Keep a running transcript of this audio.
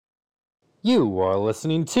You are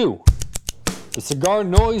listening to the Cigar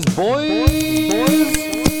Noise Boys.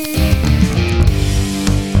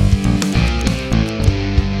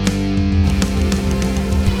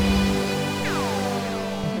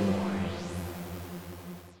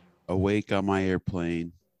 Awake on my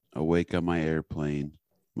airplane, awake on my airplane.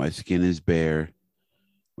 My skin is bare,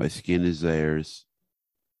 my skin is theirs.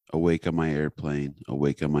 Awake on my airplane,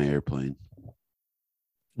 awake on my airplane.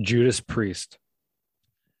 Judas Priest.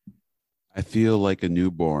 I feel like a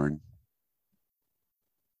newborn.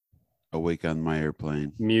 Awake on my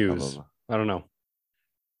airplane. Muse. I don't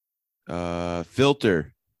know.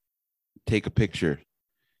 Filter. Take a picture.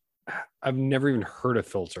 I've never even heard of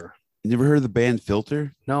Filter. You never heard of the band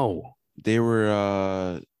Filter? No. They were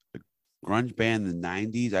a grunge band in the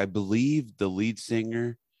 90s. I believe the lead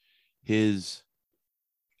singer, his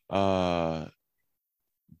brother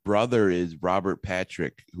is Robert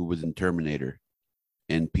Patrick, who was in Terminator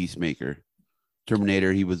and Peacemaker.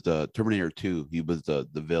 Terminator, he was the Terminator 2. He was the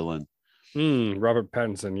villain. Robert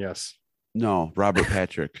Pattinson, yes. No, Robert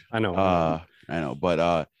Patrick. I know. I know.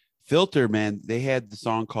 But Filter, man, they had the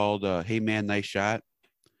song called Hey Man, Nice Shot.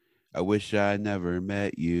 I wish I never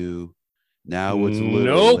met you. Now it's a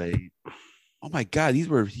little late. Oh my God, these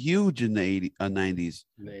were huge in the 90s.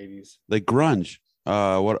 The 80s. Like grunge.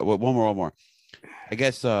 What one more. I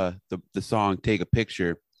guess the song Take a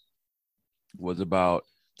Picture was about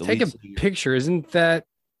the Take a Picture. Isn't that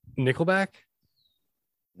Nickelback?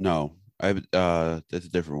 No, that's a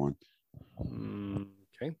different one.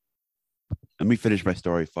 Okay. Let me finish my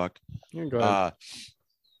story. Fuck. Yeah, go ahead.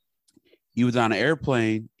 He was on an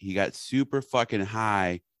airplane. He got super fucking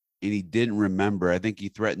high and he didn't remember. I think he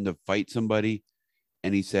threatened to fight somebody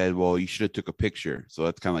and he said, well, you should have took a picture. So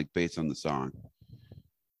that's kind of like based on the song.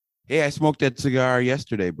 Hey, I smoked that cigar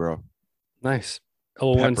yesterday, bro. Nice.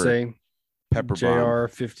 L1 Pepper JR bomb.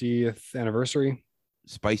 50th anniversary.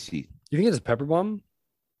 Spicy. You think it's a pepper bomb?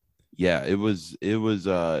 Yeah, it was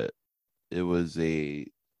a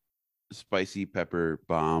spicy pepper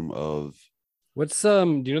bomb of What's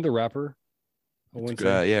do you know the rapper?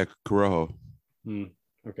 yeah, Corojo.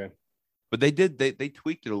 Okay. But they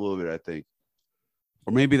tweaked it a little bit, I think.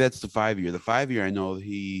 Or maybe that's the 5-year. The 5-year, I know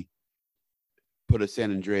he put a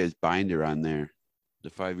San Andreas binder on there. The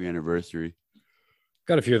 5-year anniversary.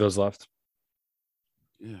 Got a few of those left.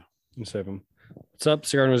 Yeah. You save them. What's up,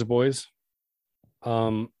 Cigar Noise Boys?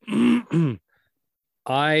 I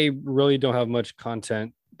really don't have much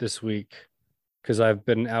content this week because I've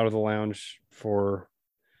been out of the lounge for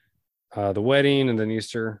the wedding and then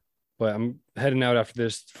Easter, but I'm heading out after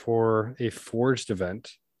this for a Forged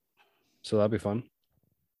event, so that'll be fun.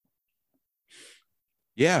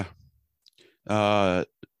 Yeah. Tyler,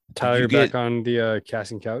 back on the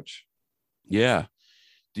casting couch. Yeah.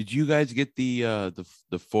 Did you guys get the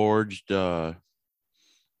Forged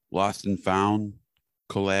Lost and Found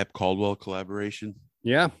Caldwell collaboration?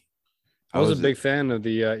 Yeah. I was a big fan of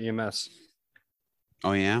the EMS.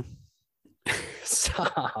 Oh, yeah?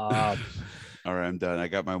 Stop. All right, I'm done. I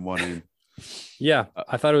got my one in. Yeah,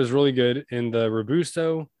 I thought it was really good. In the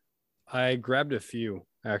Robusto, I grabbed a few,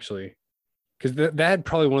 actually, because that had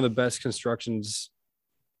probably one of the best constructions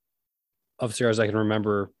of cigars I can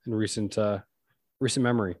remember in recent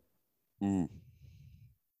memory.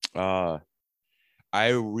 I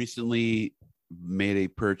recently made a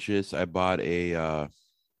purchase. I bought a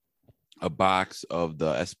box of the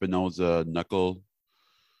Espinosa knuckle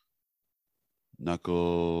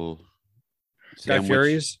Guy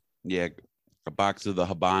Fieri's. Yeah, a box of the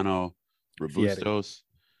Habano Robustos.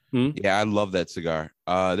 Yeah, I love that cigar.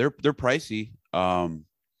 They're pricey.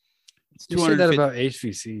 It's you said that about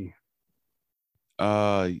HVC.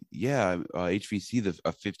 Yeah, HVC,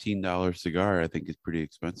 a $15 cigar, I think is pretty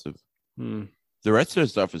expensive. The rest of the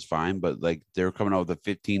stuff is fine, but like they're coming out with a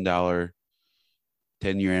 $15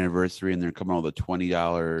 10-year anniversary, and they're coming out with a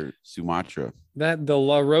 $20 Sumatra. That the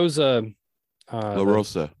La Rosa.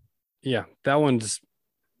 Yeah, that one's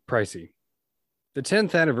pricey. The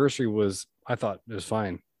 10th anniversary I thought it was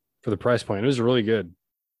fine for the price point. It was really good.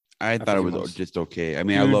 I thought it was just okay. I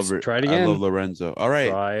mean, I love it. Try it again. I love Lorenzo. All right.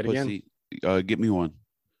 Try it again. Get me one.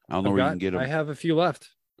 I don't know where you can get them. I have a few left.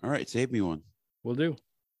 All right. Save me one. Will do.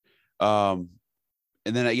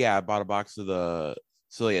 And then, I bought a box of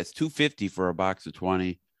it's $250 for a box of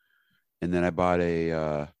 20. And then I bought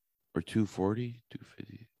or $240,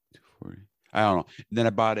 $250, $240. I don't know. And then I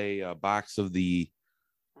bought a box of the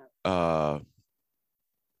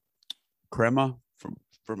crema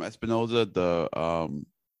from Espinosa, the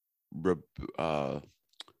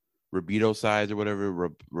Rabito size or whatever,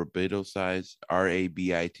 Rabito size,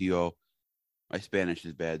 RABITO. My Spanish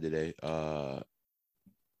is bad today.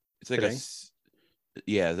 It's like today.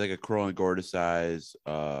 it's like a Corona Gorda size.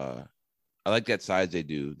 I like that size they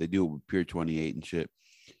do. They do it with Pure 28 and shit.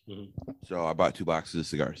 Mm-hmm. So I bought 2 boxes of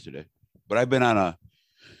cigars today. But I've been have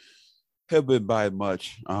been buying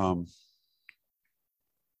much. I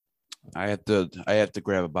have to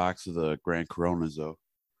grab a box of the Grand Coronas though.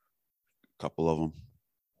 A couple of them,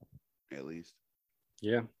 at least.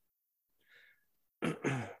 Yeah. Shout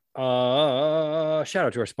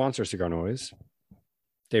out to our sponsor, Cigar Noise.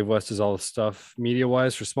 Dave West does all the stuff media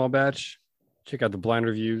wise for Small Batch. Check out the blind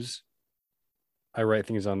reviews. I write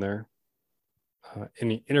things on there.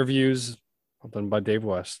 Any interviews all done by Dave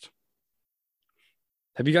West.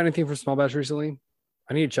 Have you got anything for Small Batch recently?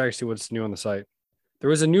 I need to check to see what's new on the site. There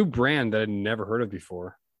was a new brand that I'd never heard of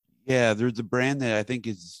before. Yeah, there's a brand that I think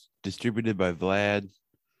is distributed by Vlad,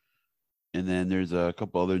 and then there's a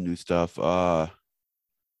couple other new stuff. That's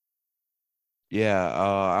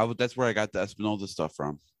where I got the Espinosa stuff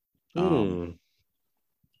from.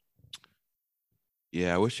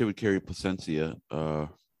 Yeah, I wish it would carry Placencia. Because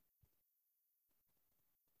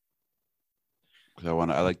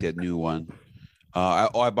I like that new one.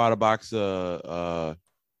 I bought a box of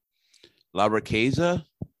La Riqueza,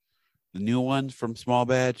 the new one from Small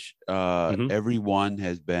Batch. Every one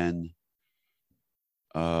has been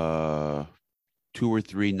 2 or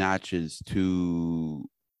 3 notches too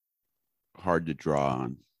hard to draw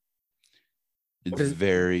on. It's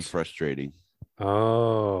very frustrating.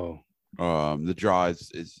 Oh. The draw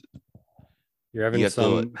is you're having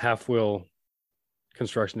some half wheel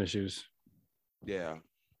construction issues. Yeah.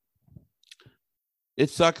 It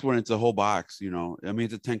sucks when it's a whole box, you know. I mean,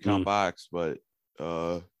 it's a 10 count box, but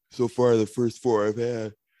so far the first 4 I've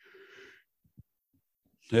had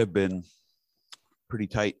have been pretty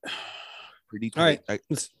tight. Pretty tight. All right.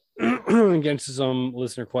 Let's get into some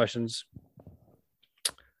listener questions.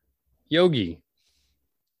 Yogi.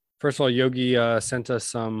 First of all, Yogi sent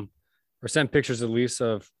pictures at least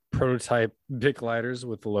of prototype Bic lighters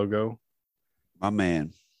with the logo. My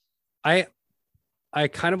man. I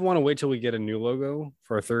kind of want to wait till we get a new logo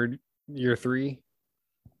for our year 3.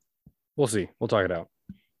 We'll see. We'll talk it out.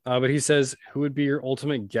 But he says, who would be your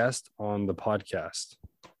ultimate guest on the podcast?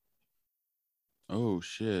 Oh,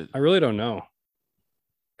 shit. I really don't know.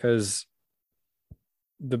 Because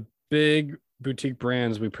the big boutique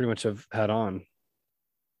brands we pretty much have had on.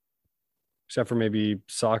 Except for maybe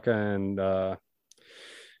Saka and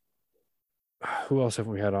who else have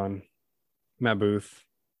we had on? Matt Booth.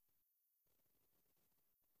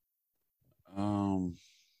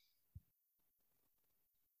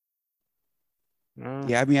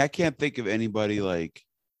 Yeah, I mean, I can't think of anybody like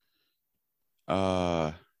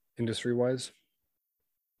industry wise.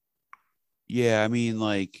 Yeah, I mean,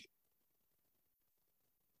 like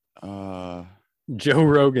Joe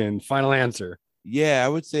Rogan. Final answer. Yeah, I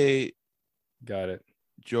would say. Got it.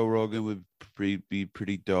 Joe Rogan would be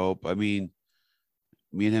pretty dope. I mean,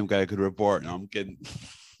 me and him got a good report. No, I'm kidding.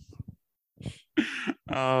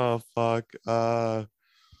 Oh fuck.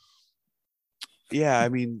 Yeah, I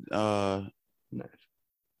mean, nice.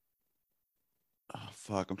 Oh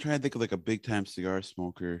fuck. I'm trying to think of like a big time cigar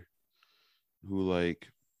smoker who, like,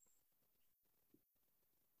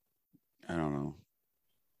 I don't know.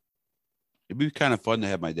 It'd be kind of fun to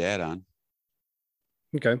have my dad on.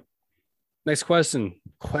 Okay. Next question.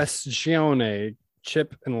 Questione.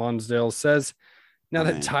 Chip in Lonsdale says, now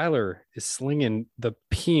that Tyler is slinging the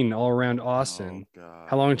peen all around Austin,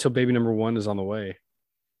 how long until baby number 1 is on the way?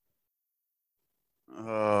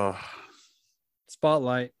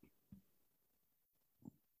 Spotlight.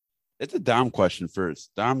 It's a Dom question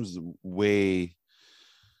first. Dom's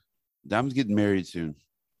getting married soon.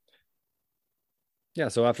 Yeah,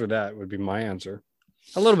 so after that would be my answer.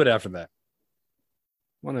 A little bit after that.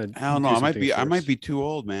 I don't know. I might be too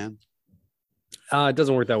old, man. It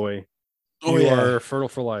doesn't work that way. You are fertile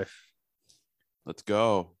for life. Let's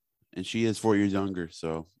go. And she is 4 years younger,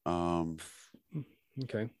 so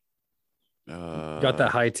okay. Got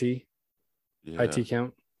that high T. Yeah. High T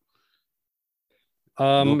count.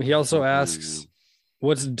 He also asks,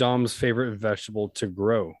 what's Dom's favorite vegetable to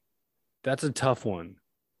grow? That's a tough one.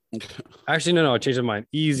 Actually, no, I changed my mind.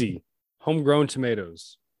 Easy. Homegrown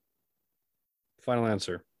tomatoes. Final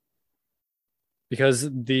answer. Because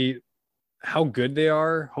how good they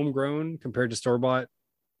are homegrown compared to store-bought,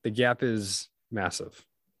 the gap is massive.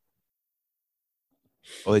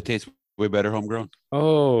 Oh, they taste way better homegrown?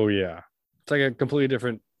 Oh, yeah. It's like a completely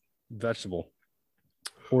different vegetable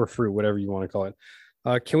or fruit, whatever you want to call it.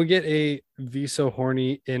 Can we get a Viso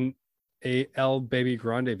Horny in a El Baby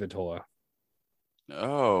Grande Vitola?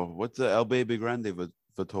 Oh, what's the El Baby Grande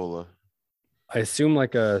Vitola? I assume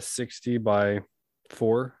like a 60 by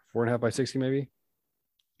 4 4.5 by 60, maybe.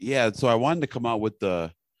 Yeah, so I wanted to come out with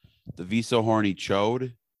the Viso Horny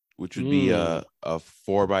Chode, which would be a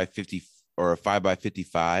 4 by 50 or a 5 by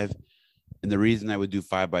 55. And the reason I would do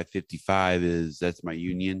 5 by 55 is that's my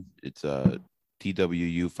union. It's a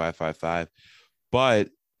TWU 555. But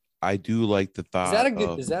I do like the thought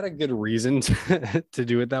Is that a good reason to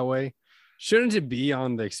do it that way? Shouldn't it be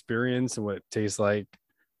on the experience and what it tastes like?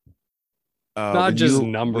 Not just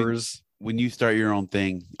numbers. When you start your own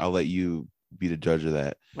thing, I'll let you be the judge of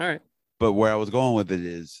that. All right. But where I was going with it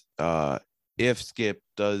is if Skip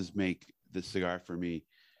does make the cigar for me,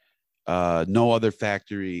 no other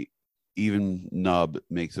factory, even Nub,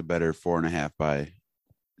 makes a better 4.5 by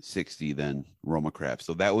 60 than Roma Craft.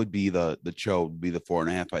 So that would be the Cho would be the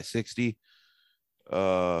 4.5 by 60.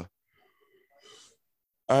 I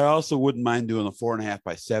also wouldn't mind doing a 4.5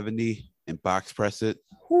 by 70 and box press it.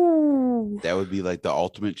 Ooh. That would be like the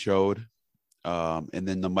ultimate chode. And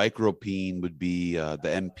then the micro peen would be the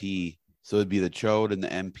MP. So it'd be the chode and the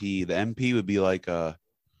MP. The MP would be like I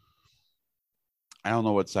don't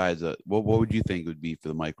know what size. What would you think would be for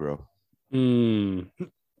the micro?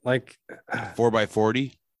 Like 4 by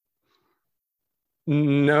 40.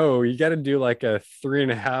 No, you got to do like a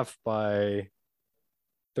 3.5 by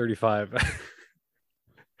 35.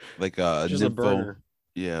 Like a just nympho, a burner.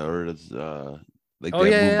 Yeah, or it's like Oh, that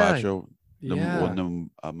yeah, Mumbacho, the yeah. one the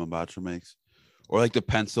Mumbacho makes, or like the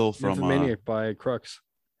pencil from Nymphomaniac by Crux.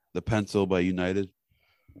 The pencil by United.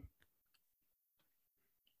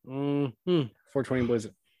 420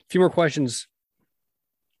 Blizzard. A few more questions.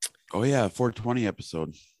 Oh yeah, 420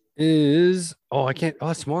 episode I can't. Oh,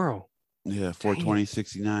 it's tomorrow. Yeah,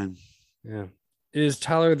 42069. Yeah. Is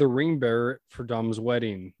Tyler the ring bearer for Dom's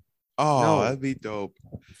wedding? Oh, No. that'd be dope.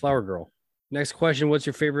 Flower Girl. Next question. What's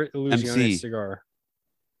your favorite Illusione cigar?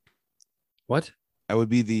 What? I would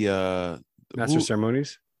be the Master of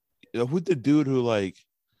Ceremonies. Who's the dude who like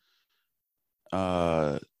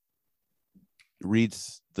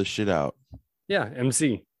reads the shit out? Yeah,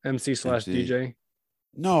 MC slash DJ.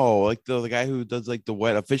 No, like the guy who does like the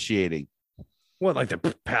wet officiating. What, like the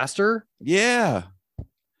pastor? Yeah.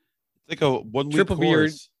 It's like a 1 week Triple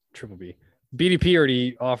course. Triple B. BDP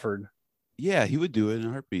already offered. Yeah, he would do it in a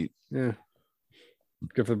heartbeat. Yeah.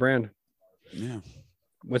 Good for the brand. Yeah.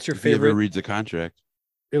 What's your if favorite? He ever reads the contract.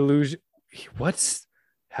 Illusion. What's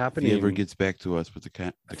happening? If he ever gets back to us with the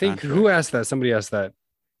I think contract. Who asked that? Somebody asked that.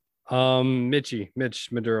 Mitch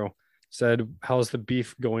Maduro said, "How's the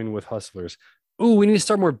beef going with Hustlers?" Ooh, we need to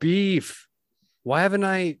start more beef. Why haven't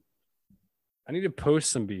I need to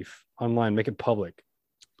post some beef online, make it public.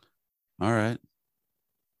 All right.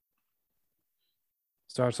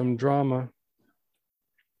 Start some drama.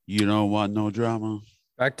 You don't want no drama.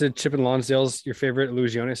 Back to Chip and Lonsdale's, your favorite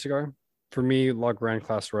Illusione cigar? For me, La Grande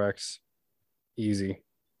Class Rex. Easy.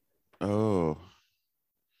 Oh.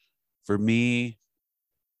 For me,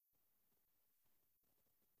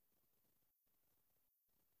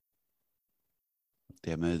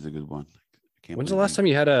 damn, that is a good one. When's the last time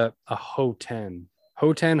you had a Ho 10?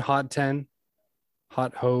 Ho 10, Hot 10?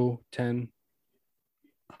 Hot Ho 10?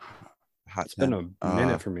 It's been a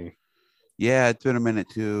minute for me. Yeah, it's been a minute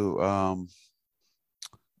too.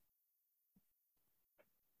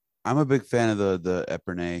 I'm a big fan of the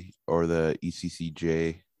Epernay or the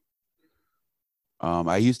ECCJ.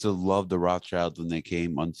 I used to love the Rothschilds when they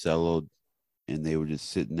came unsellowed and they would just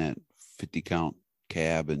sit in that 50 count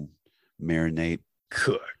cab and marinate.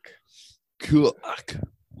 Cook.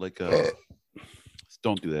 Like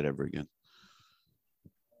don't do that ever again.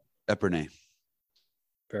 Epernay.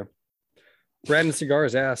 Fair. Brandon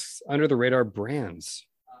Cigars asks, under the radar brands.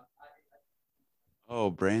 Oh,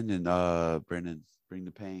 Brandon, bring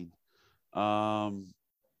the pain. No,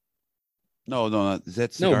 is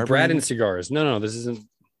that cigar? No, Brad and Cigars. No, this isn't.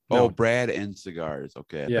 No. Oh, Brad and Cigars.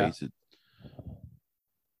 Okay, yeah.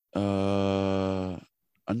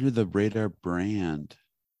 Under the radar brand.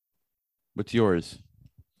 What's yours?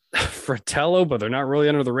 Fratello, but they're not really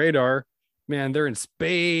under the radar. Man, they're in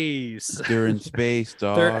space. They're in space,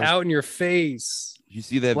 dog. They're out in your face. You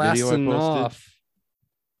see that blasting video I posted? Off.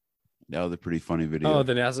 That was a pretty funny video. Oh,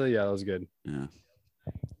 the NASA? Yeah, that was good. Yeah.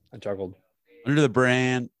 I chuckled. Under the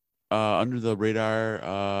brand, under the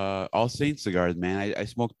radar, All Saints cigars, man. I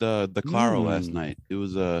smoked the Claro last night. It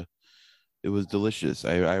was delicious.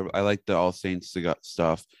 I like the All Saints cigar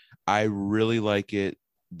stuff. I really like it.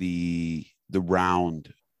 The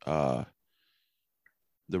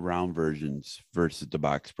round versions versus the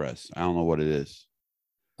box press. I don't know what it is.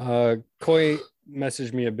 Coy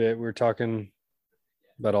messaged me a bit. We were talking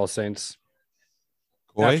about All Saints.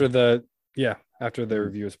 Coy? After the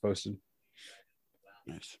review was posted.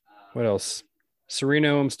 Nice. What else?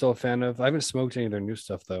 Sereno, I'm still a fan of. I haven't smoked any of their new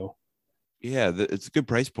stuff though. Yeah, it's a good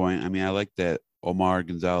price point. I mean, I like that Omar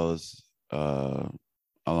Gonzalez, Alamar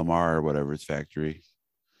or whatever his factory.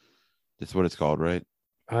 That's what it's called, right?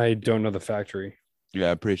 I don't know the factory.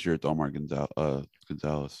 Yeah, I'm pretty sure it's Omar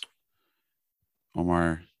Gonzalez.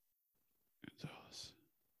 Omar Gonzalez.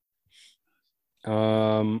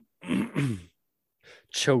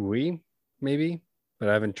 Chogui, maybe, but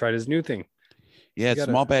I haven't tried his new thing. Yeah,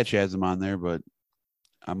 Gotta- small batch has them on there, but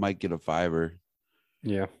I might get a $5.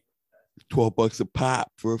 Yeah. $12 a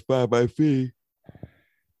pop for a 5x3.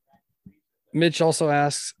 Mitch also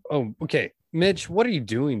asks, oh, okay. Mitch, what are you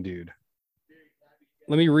doing, dude?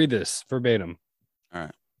 Let me read this verbatim. All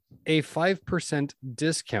right. A 5%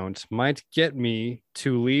 discount might get me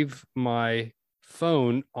to leave my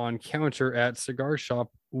phone on counter at cigar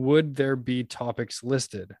shop. Would there be topics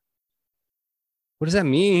listed? What does that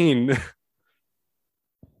mean?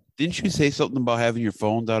 Didn't you say something about having your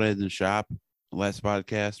phones out in the shop last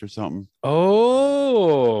podcast or something?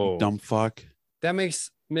 Oh, Dumb fuck. that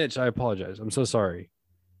makes Mitch. I apologize. I'm so sorry.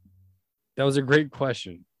 That was a great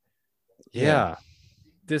question. Yeah.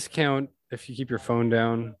 Discount if you keep your phone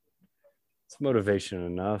down. It's motivation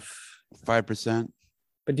enough. 5%.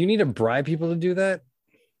 But do you need to bribe people to do that?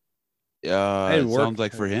 It sounds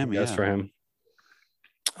like for him. Yes, Yeah. for him.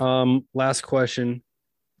 Last question.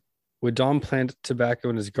 Would Dom plant tobacco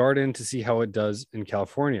in his garden to see how it does in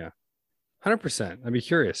California? 100%. I'd be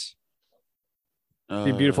curious. Be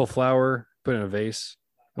a beautiful flower, put in a vase.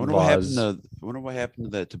 I wonder what happened to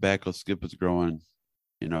that tobacco Skip was growing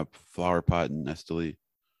in a flower pot in Esteli.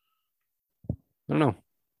 I don't know.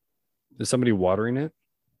 Is somebody watering it?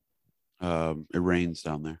 It rains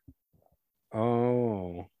down there.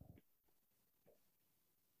 Oh.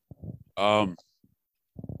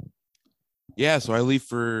 Yeah, so I leave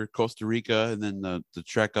for Costa Rica and then the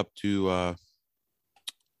trek up to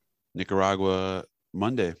Nicaragua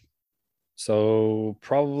Monday. So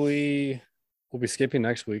probably we'll be skipping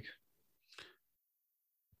next week.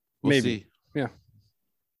 We'll Maybe. see. Yeah.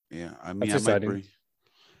 Yeah. I mean, That's I might exciting.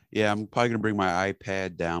 I'm probably gonna bring my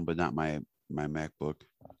iPad down, but not my MacBook.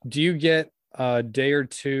 Do you get a day or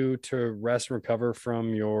two to rest and recover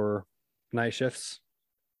from your night shifts?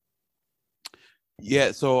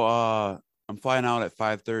 Yeah, so I'm flying out at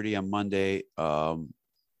 5:30 on Monday. I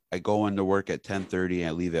go into work at 10:30 and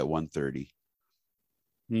I leave at 1:30.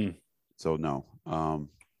 So no.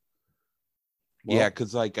 Yeah,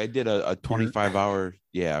 because like I did a 25-hour.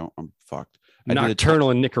 Yeah, I'm fucked.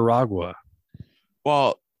 Nocturnal in Nicaragua.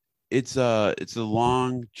 Well, it's a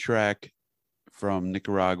long trek from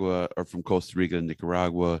Nicaragua or from Costa Rica to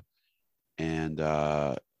Nicaragua, and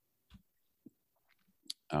I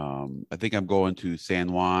think I'm going to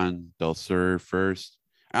San Juan del Sur first.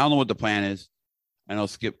 I don't know what the plan is. I know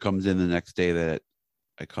Skip comes in the next day that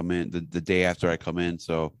I come in, the day after I come in.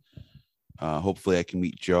 So hopefully I can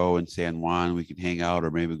meet Joe in San Juan. We can hang out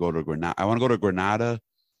or maybe go to Granada. I want to go to Granada.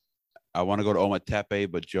 I want to go to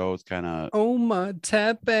Ometepe, but Joe's kind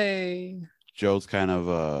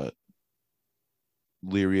of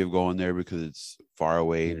leery of going there because it's far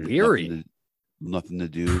away and Leery. nothing to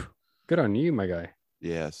do. Good on you, my guy.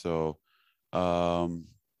 Yeah. So, and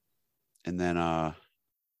then,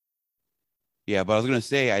 yeah, but I was going to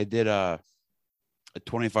say, I did a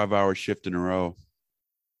 25-hour shift in a row.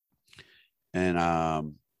 And,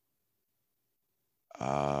 I'm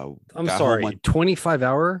sorry,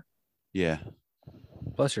 25-hour? Yeah.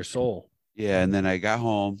 Bless your soul. Yeah. And then I got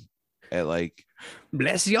home at like,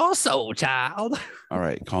 bless your soul, child. All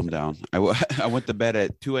right, calm down. I went to bed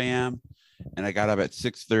at 2 a.m. and I got up at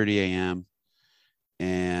 6:30 a.m.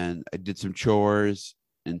 and I did some chores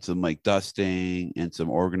and some like dusting and some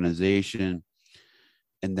organization.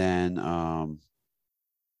 And then, then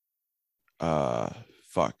I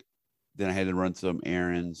had to run some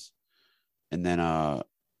errands. And then,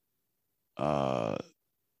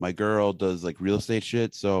 my girl does like real estate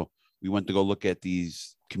shit. So we went to go look at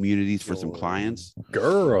these communities for some clients.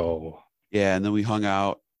 Girl. Yeah. And then we hung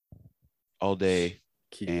out all day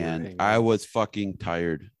and I was fucking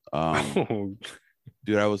tired.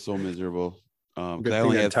 Dude, I was so miserable. Good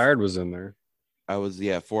thing that tired was in there. I was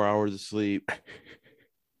 4 hours of sleep.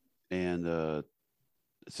 And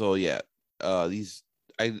so yeah, I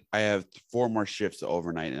have 4 more shifts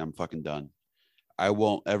overnight and I'm fucking done. I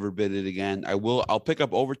won't ever bid it again. I'll pick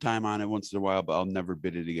up overtime on it once in a while, but I'll never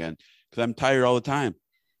bid it again because I'm tired all the time.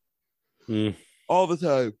 All the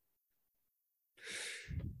time.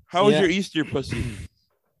 How was your Easter, pussy?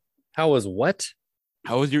 How was what?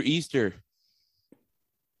 How was your Easter?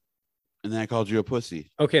 And then I called you a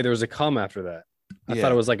pussy. Okay, there was a comma after that. I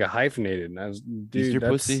thought it was like a hyphenated. And I was, dude, Easter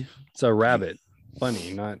pussy? It's a rabbit.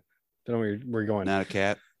 Funny, not don't know where you're going. Not a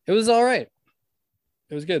cat. It was all right.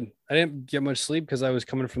 It was good. I didn't get much sleep because I was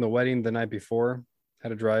coming from the wedding the night before. Had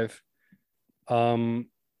to drive. Um,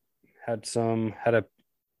 had a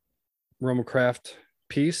Roma Craft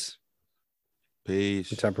piece, Peace.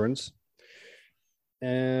 temperance.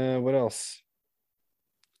 And what else?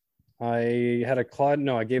 I had a Claude.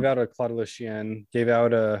 No, I gave out a Claude Lucienne. Gave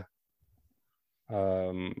out a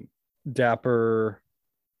Dapper,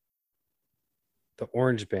 the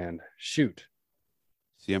orange band. Shoot.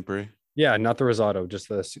 Siempre. Yeah, not the Rosado, just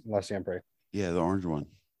the La Siempre. Yeah, the orange one.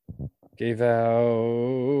 Gave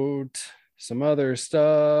out some other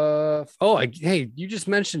stuff. Oh, hey, you just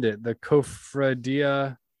mentioned it. The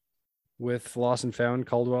Cofradia with Lost and Found,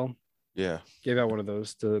 Caldwell. Yeah. Gave out one of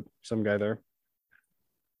those to some guy there.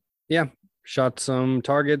 Yeah. Shot some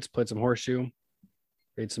targets, played some horseshoe,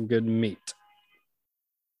 ate some good meat.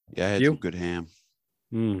 Yeah, I had some good ham.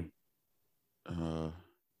 Mm.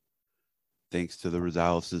 Thanks to the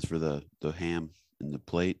Rosaleses for the ham and the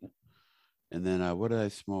plate. And then what did I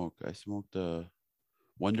smoke? I smoked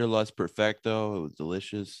Wonderlust Perfecto. It was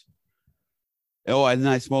delicious. Oh, and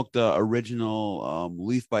then I smoked the original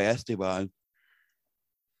Leaf by Esteban.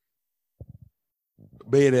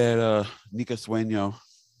 Made at Nica Sueño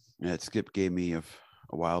that Skip gave me a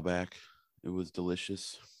while back. It was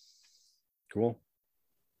delicious. Cool.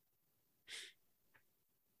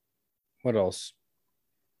 What else?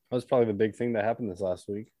 That was probably the big thing that happened this last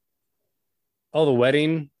week. Oh, the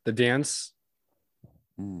wedding, the dance.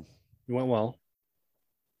 It went well.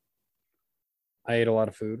 I ate a lot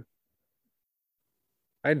of food.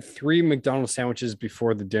 I had 3 McDonald's sandwiches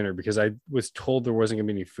before the dinner because I was told there wasn't going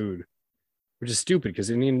to be any food, which is stupid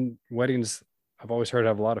because Indian weddings, I've always heard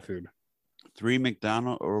have a lot of food. 3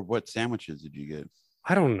 McDonald's, or what sandwiches did you get?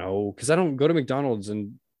 I don't know because I don't go to McDonald's,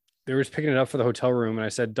 and they were just picking it up for the hotel room, and I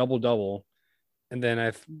said double. And then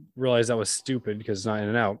I realized that was stupid because it's not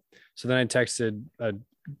In-N-Out. So then I texted a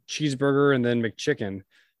cheeseburger and then McChicken.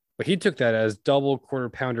 But he took that as double quarter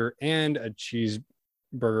pounder and a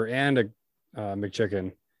cheeseburger and a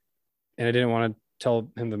McChicken. And I didn't want to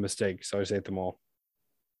tell him the mistake. So I just ate them all.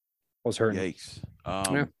 I was hurting. Yikes.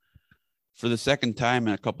 For the second time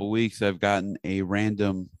in a couple of weeks, I've gotten a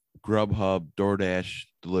random Grubhub DoorDash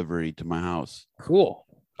delivery to my house. Cool.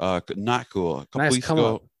 Not cool. A couple weeks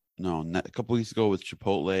ago. No, a couple weeks ago with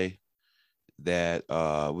Chipotle that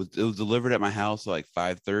was delivered at my house at like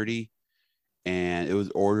 5:30 and it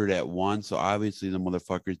was ordered at 1. So obviously the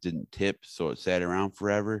motherfuckers didn't tip, so it sat around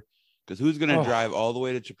forever. Because who's gonna drive all the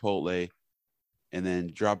way to Chipotle and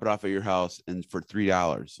then drop it off at your house and for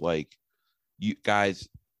 $3? Like, you guys,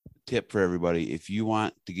 tip for everybody. If you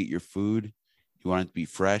want to get your food, you want it to be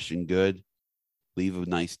fresh and good, leave a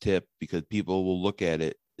nice tip because people will look at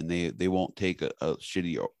it and they won't take a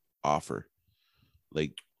shitty offer.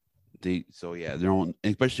 Like they don't,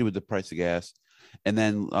 especially with the price of gas. And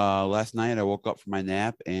then last night I woke up from my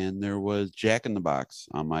nap and there was Jack in the Box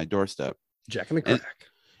on my doorstep. Jack in the Crack.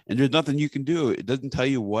 And there's nothing you can do. It doesn't tell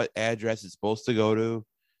you what address it's supposed to go to.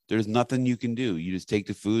 There's nothing you can do. You just take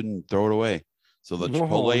the food and throw it away. So the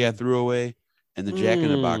Chipotle I threw away and the Jack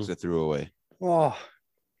in the Box I threw away. Oh,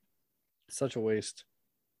 such a waste.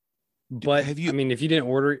 But I mean, if you didn't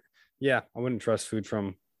order it, yeah, I wouldn't trust food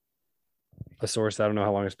from a source. I don't know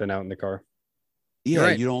how long it's been out in the car. Yeah,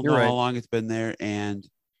 right. You don't know how long it's been there. And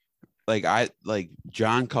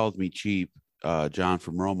John calls me cheap, John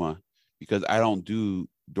from Roma, because I don't do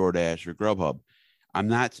DoorDash or Grubhub. I'm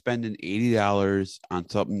not spending $80 on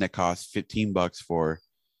something that costs $15 for,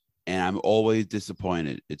 and I'm always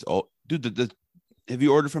disappointed. It's all, dude. Have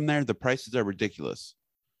you ordered from there? The prices are ridiculous.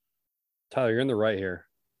 Tyler, you're in the right here.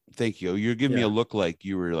 Thank you. You're giving me a look like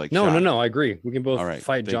you were like, no. I agree. We can both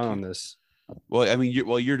fight John on this. Well, I mean,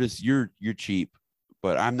 you're cheap,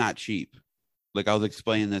 but I'm not cheap. Like I was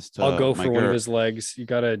explaining this to. I'll go for one of his legs. You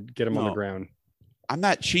gotta get him on the ground. I'm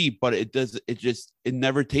not cheap, but it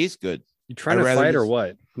never tastes good. You trying to fight or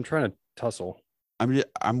what? I'm trying to tussle.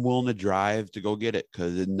 I'm willing to drive to go get it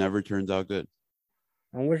because it never turns out good.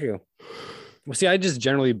 I'm with you. Well, see, I just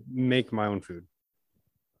generally make my own food.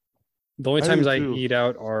 The only times I eat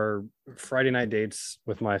out are Friday night dates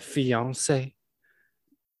with my fiance.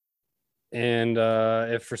 And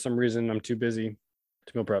if for some reason I'm too busy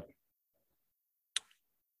to meal prep.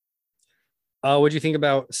 What do you think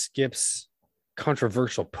about Skip's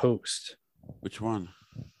controversial post? Which one?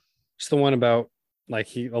 Just the one about like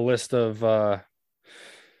a list of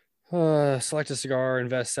select a cigar,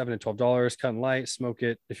 invest $7 to $12, cut and light, smoke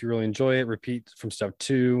it if you really enjoy it, repeat from step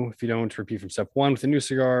 2. If you don't, repeat from step 1 with a new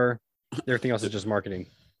cigar. Everything else is just marketing.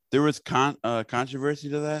 There was controversy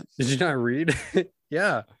to that. Did you not read?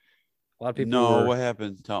 Yeah. A lot of people No, were what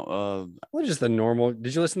happened? well, just the normal.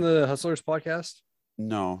 Did you listen to the Hustlers podcast?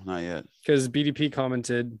 No, not yet. Because BDP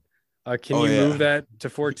commented, "Can Oh, you yeah. move that to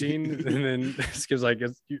 14?" And then Skip's like,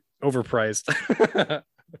 "It's overpriced."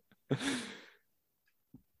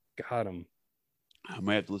 Got him. I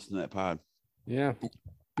might have to listen to that pod. Yeah,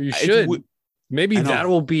 you It's should. Maybe I know. that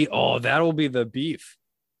will be. Oh, that will be the beef.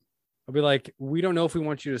 I'll be like, we don't know if we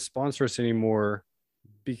want you to sponsor us anymore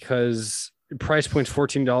because price point's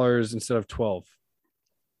 $14 instead of 12.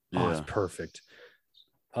 Oh, Yeah. it's perfect.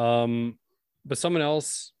 But someone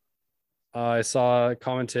else I saw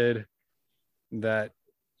commented that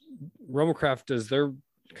Romacraft does their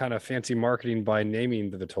kind of fancy marketing by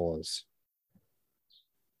naming the Vitolas.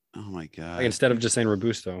 Oh my god. Like instead of just saying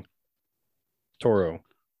Robusto, Toro.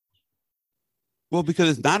 Well, because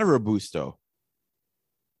it's not a Robusto.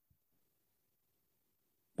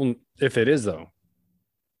 Well, if it is though,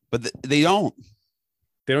 But they don't.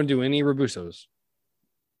 they don't do any Robustos.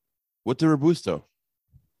 What's a Robusto?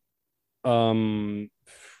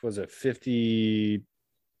 Was it 50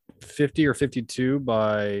 or 52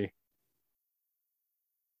 by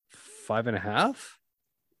 5.5?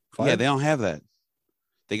 Yeah, they don't have that.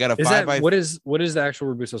 They got a Is 5 that by. what is the actual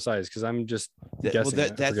Robusto size? Because I'm just guessing. Well,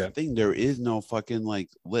 that's the thing. There is no fucking like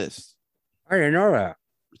list. I didn't know that.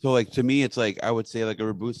 So like to me, it's like I would say like a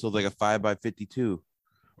Robusto is like a 5 by 52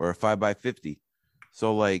 or a 5 by 50.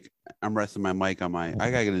 So like I'm resting my mic on my. I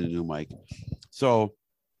gotta get a new mic. So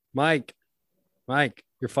Mike,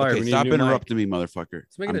 you're fired. okay, We need stop a new mic. interrupting me, motherfucker.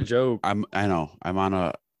 It's making a joke. I know. I'm on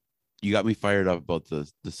a. You got me fired up about the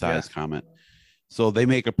size Yeah. comment. So they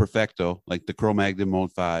make a Perfecto, like the Cro-Magnon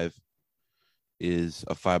Mode 5 is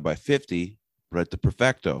a 5 by 50, but it's the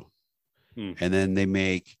Perfecto. Hmm. And then they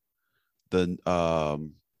make the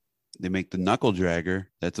Knuckle Dragger,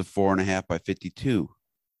 that's a 4.5 by 52.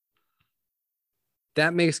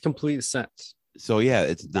 That makes complete sense. So yeah,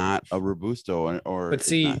 it's not a Robusto or But it's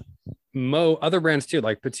see, not- other brands too,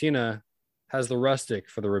 like Patina has the Rustic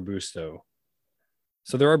for the Robusto.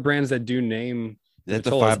 So there are brands that do name that's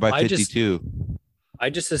a Vitolas. 5 by 52. I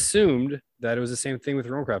just assumed that it was the same thing with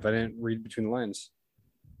Romacraft. I didn't read between the lines.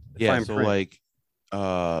 Yeah, Fine so print. like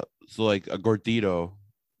a Gordito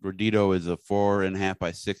is a 4.5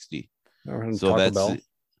 by 60. Or So Taco that's Bell.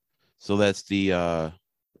 so that's the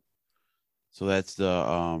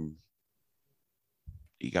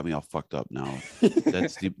you got me all fucked up now.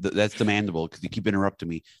 that's the mandible because you keep interrupting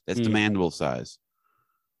me. That's the mandible size.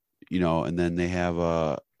 You know, and then they have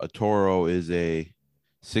a Toro is a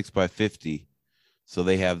 6 by 50. So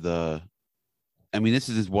they have I mean, this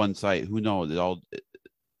is just one site. Who knows?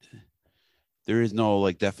 There is no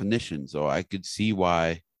like definition. So I could see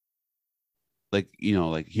why, like, you know,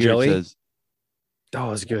 like here Jelly? it says,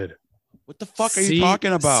 Oh, it's good. what the fuck are you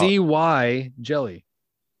talking about? CY jelly.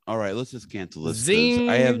 All right, let's just cancel this. 'Cause Zing.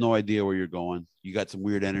 I have no idea where you're going. You got some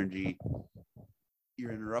weird energy.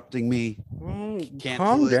 You're interrupting me. Cancel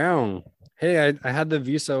Calm it. down. Hey, I had the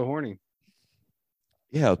Viso horny.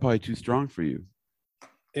 Yeah, it's probably too strong for you.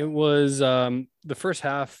 It was the first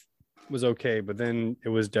half was okay, but then it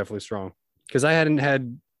was definitely strong because I hadn't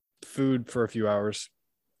had food for a few hours.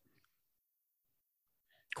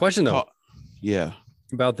 Question though Yeah.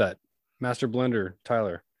 about that Master Blender,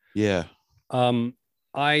 Tyler. Yeah.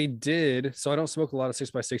 I did, so I don't smoke a lot of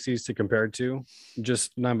 6x60s to compare it to,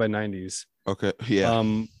 just 9x90s. Okay.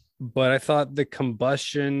 Yeah. But I thought the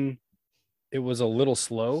combustion, it was a little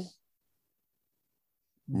slow.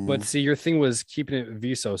 But see, your thing was keeping it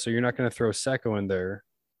Viso, so you're not going to throw Secco in there.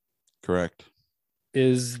 Correct.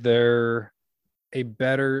 Is there a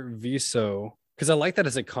better Viso? Because I like that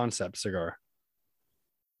as a concept cigar.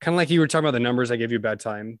 Kind of like you were talking about the numbers, I gave you a bad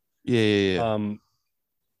time. Yeah.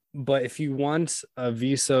 But if you want a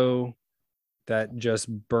Viso that just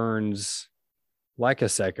burns like a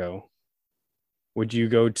Secco, would you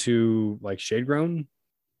go to like shade grown?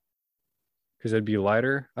 Because it'd be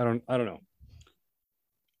lighter. I don't know.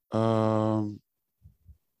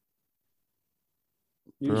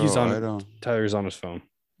 He's Bro, on. Tyler's on his phone.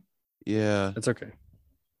 Yeah. That's okay.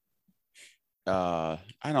 I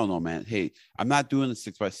don't know, man. Hey, I'm not doing the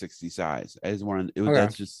 6x60 size. I just want to. Okay.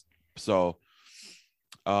 That's just so.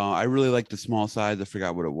 I really like the small size. I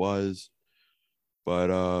forgot what it was,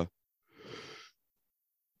 but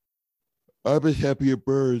I've been happy it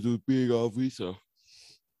burns with being all Viso.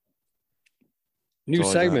 New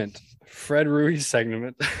segment, Fred Ruiz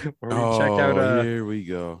segment, where we check out here we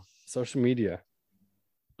go. Social media.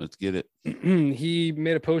 Let's get it. He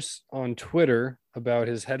made a post on Twitter about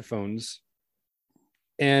his headphones,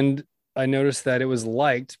 and I noticed that it was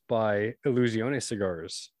liked by Illusione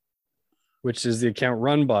Cigars, which is the account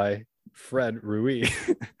run by Fred Ruiz.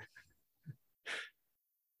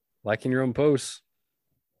 Liking your own posts.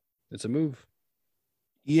 It's a move.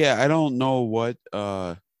 Yeah, I don't know what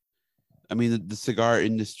I mean the cigar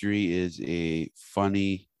industry is a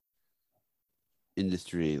funny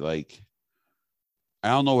industry. Like I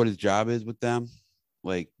don't know what his job is with them.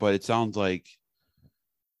 Like, but it sounds like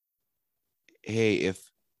hey, if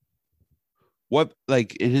what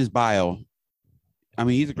like in his bio, I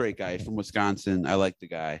mean he's a great guy. He's from Wisconsin. I like the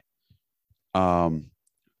guy. Um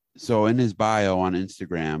so in his bio on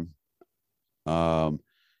Instagram,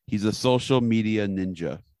 he's a social media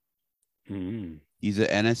ninja. Mm-hmm. He's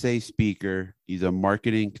an NSA speaker, he's a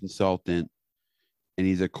marketing consultant, and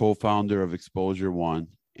he's a co-founder of Exposure One,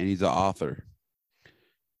 and he's an author.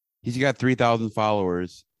 He's got 3,000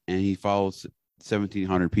 followers, and he follows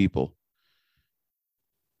 1,700 people.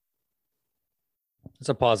 It's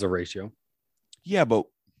a positive ratio. Yeah, but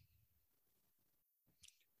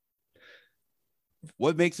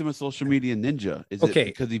what makes him a social media ninja? Is it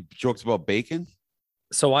because he jokes about bacon?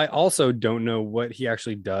 So I also don't know what he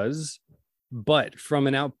actually does, but from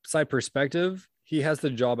an outside perspective, he has the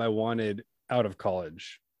job I wanted out of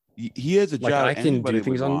college. He has a Like job I can do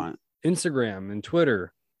things on want. Instagram and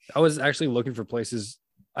Twitter. I was actually looking for places.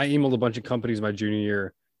 I emailed a bunch of companies my junior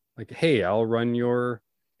year, like, hey, I'll run your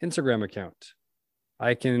Instagram account.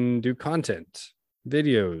 I can do content,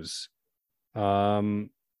 videos,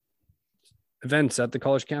 events at the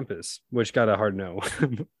college campus, which got a hard no.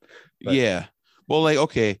 Yeah. Well, like,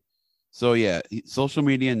 okay. So yeah, social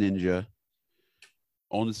media ninja,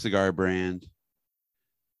 owns a cigar brand,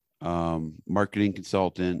 marketing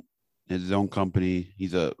consultant, has his own company.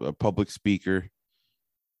 He's a public speaker.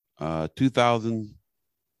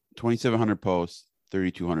 2,700 posts,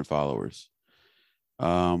 3,200 followers.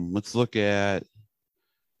 Let's look at,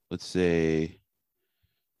 let's say,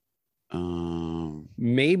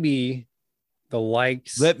 maybe the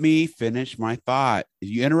likes. Let me finish my thought. If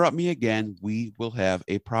you interrupt me again, we will have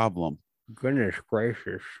a problem. Goodness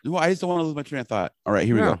gracious. No, I just don't want to lose my train of thought. All right,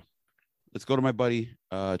 here we go. Let's go to my buddy,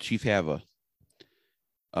 Chief Hava.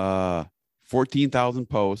 14,000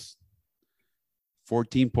 posts,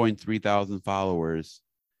 14.3 thousand followers.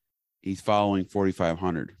 He's following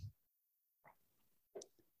 4,500.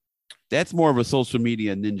 That's more of a social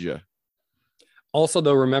media ninja. Also,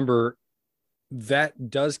 though, remember that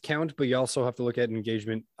does count, but you also have to look at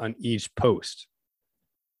engagement on each post.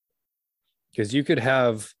 Because you could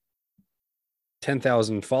have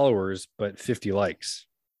 10,000 followers, but 50 likes.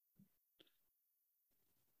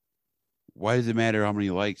 Why does it matter how many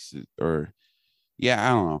likes or, yeah, I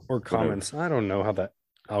don't know. Or comments. Whatever. I don't know how that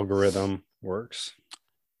algorithm works.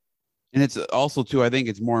 And it's also, too, I think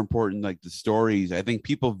it's more important, like the stories. I think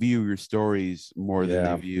people view your stories more than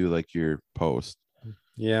they view like your post.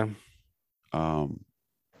 Yeah.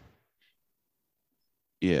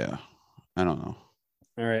 Yeah, I don't know.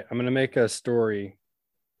 All right, I'm gonna make a story,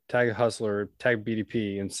 tag a hustler, tag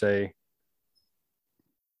BDP, and say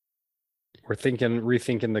we're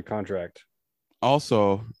rethinking the contract.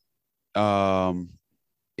 Also,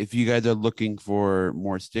 if you guys are looking for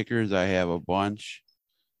more stickers, I have a bunch.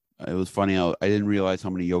 It was funny. I didn't realize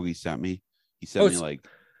how many Yogi sent me. He sent me like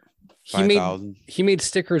 5,000. He made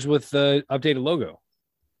stickers with the updated logo.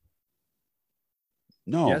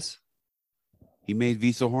 No. Yes. He made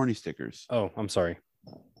Visa Horny stickers. Oh, I'm sorry.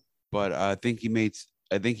 But I think he made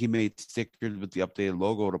stickers with the updated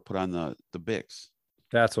logo to put on the Bics.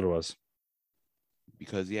 That's what it was.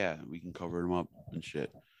 Because yeah, we can cover them up and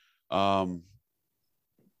shit. God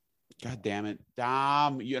damn it.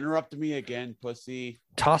 Dom, you interrupted me again, pussy.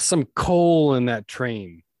 Toss some coal in that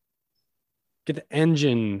train. Get the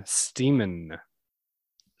engine steaming.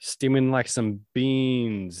 Steaming like some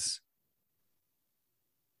beans.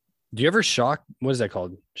 Do you ever what is that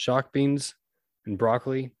called? Shock beans and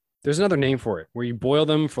broccoli? There's another name for it where you boil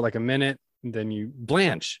them for like a minute and then you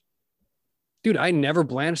blanch. Dude, I never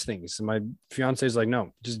blanch things. And my fiance is like,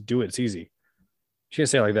 no, just do it. It's easy. She didn't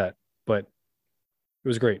say it like that, but it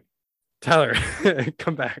was great. Tyler,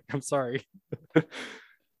 come back. I'm sorry.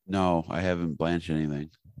 No, I haven't blanched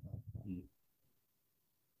anything. It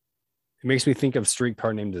makes me think of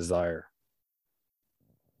Streetcar Named Desire.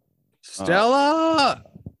 Stella!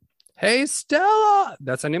 Hey, Stella!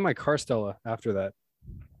 I named my car Stella after that.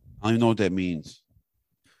 I don't even know what that means.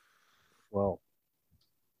 Well,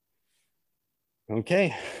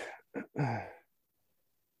 okay.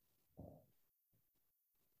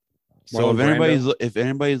 So if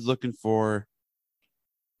anybody's looking for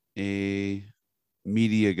a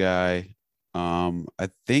media guy, I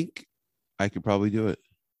think I could probably do it.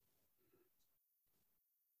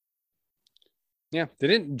 Yeah.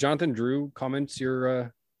 Didn't Jonathan Drew comment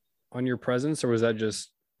on your presence, or was that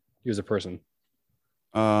just he was a person?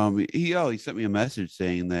 He sent me a message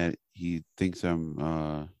saying that he thinks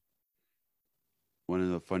I'm one of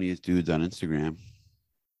the funniest dudes on Instagram.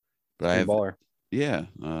 But I Pretty have, baller. yeah,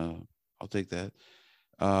 I'll take that.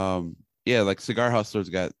 Yeah, like Cigar Hustler's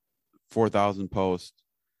got 4,000 posts,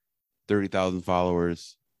 30,000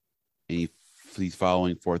 followers, and he's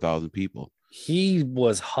following 4,000 people. He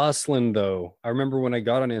was hustling though. I remember when I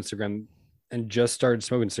got on Instagram and just started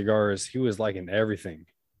smoking cigars, he was liking everything,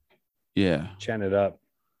 Yeah, chatting it up.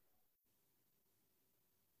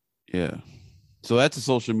 yeah. So that's a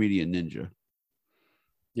social media ninja.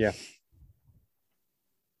 Yeah.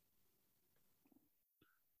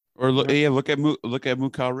 Or look at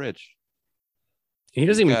Mukal Rich. He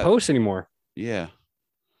doesn't even post anymore. Yeah.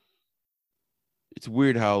 It's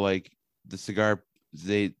weird how like the cigar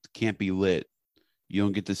they can't be lit. You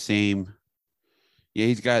don't get the same. Yeah,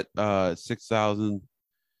 he's got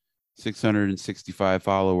 6,665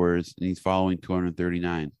 followers and he's following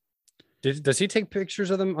 239. Does he take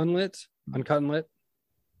pictures of them unlit, uncut and lit?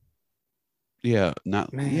 Yeah,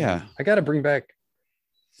 not Man, yeah. I gotta bring back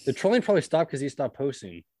the trolling. Probably stopped because he stopped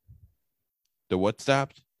posting. The what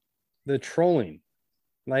stopped? The trolling,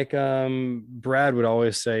 like Brad would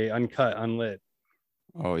always say, uncut, unlit.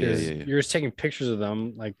 Oh yeah. You're just taking pictures of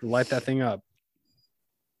them, like light that thing up.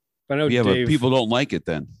 But I know Yeah, Dave, but people don't like it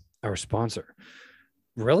then. our sponsor.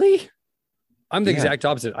 Really? I'm the Yeah. exact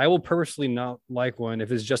opposite. I will purposely not like one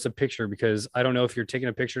if it's just a picture because I don't know if you're taking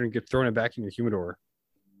a picture and throwing it back in your humidor.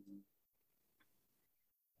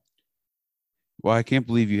 Well, I can't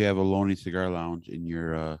believe you have a Lonely Cigar Lounge in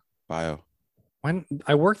your bio. When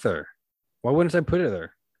I work there, why wouldn't I put it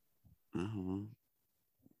there? I don't know.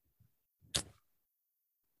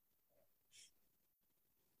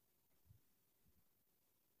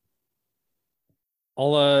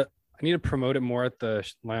 I need to promote it more at the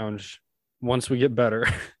lounge once we get better.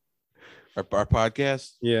 Our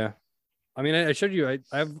podcast? Yeah. I mean, I showed you, I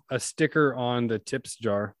have a sticker on the tips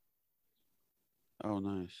jar, Oh,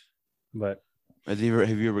 nice. but Have you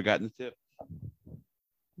ever gotten a tip?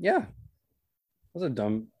 yeah. Was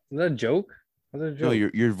that a joke? Was it a joke? No,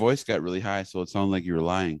 your voice got really high, so it sounded like you were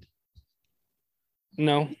lying.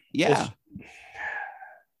 No. Yeah.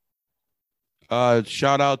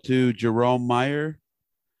 Shout out to Jerome Meyer.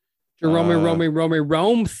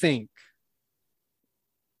 Rome think.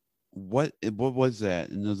 What was that?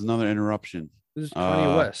 And there's another interruption. This is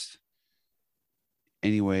Kanye West.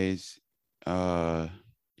 Anyways,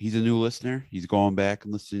 he's a new listener. He's going back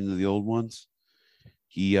and listening to the old ones.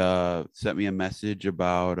 He sent me a message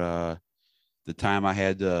about the time I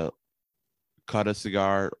had to cut a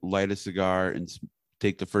cigar, light a cigar, and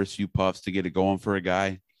take the first few puffs to get it going for a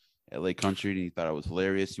guy at Lake Country. And he thought it was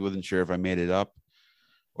hilarious. He wasn't sure if I made it up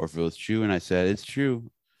or if it was true. And I said, it's true.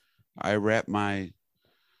 I wrapped my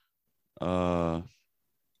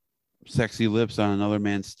sexy lips on another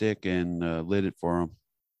man's stick and lit it for him.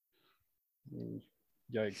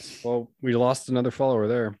 Yikes. Well, we lost another follower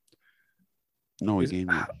there. No, he gave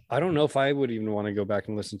me. I don't know if I would even want to go back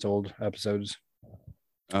and listen to old episodes.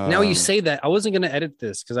 Now you say that, I wasn't going to edit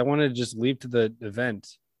this because I wanted to just leave to the event.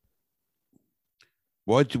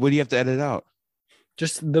 What do you have to edit out?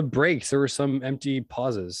 Just the breaks. There were some empty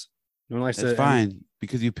pauses. No one likes That's to fine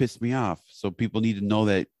because you pissed me off. So people need to know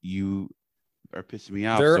that you are pissing me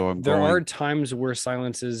off. There are times where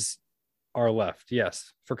silences are left.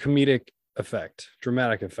 Yes, for comedic effect,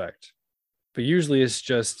 dramatic effect. But usually it's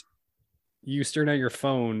just you staring at your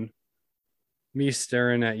phone, me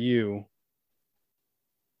staring at you.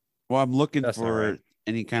 Well, I'm looking That's for not right.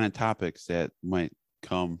 any kind of topics that might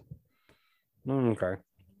come. Okay.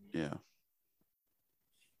 Yeah.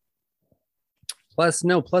 Plus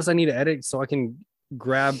I need to edit so I can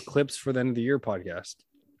grab clips for the end of the year podcast.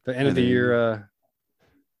 The end of the year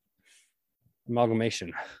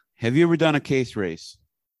amalgamation. Have you ever done a case race?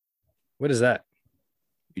 What is that?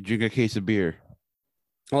 You drink a case of beer.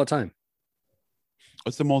 All the time.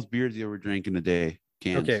 What's the most beers you ever drank in a day?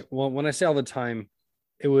 Cans. Okay. Well, when I say all the time,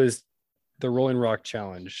 it was the Rolling Rock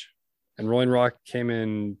Challenge. And Rolling Rock came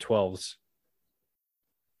in 12s.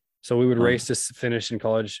 So we would race to finish in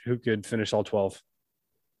college. Who could finish all 12?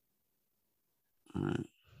 All right.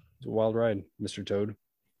 It's a wild ride, Mr. Toad.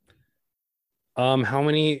 How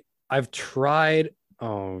many? I've tried.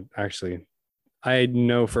 Oh, actually, I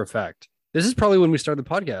know for a fact. This is probably when we started the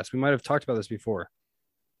podcast. We might have talked about this before.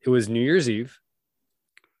 It was New Year's Eve.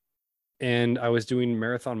 And I was doing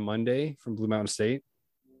Marathon Monday from Blue Mountain State.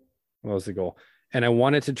 What was the goal? And I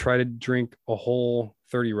wanted to try to drink a whole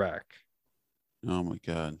 30 rack. Oh my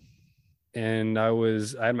God. And I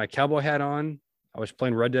had my cowboy hat on. I was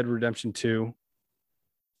playing Red Dead Redemption 2,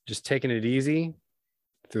 just taking it easy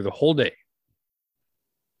through the whole day.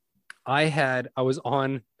 I was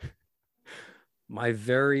on my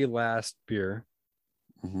very last beer,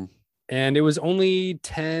 Mm-hmm. and it was only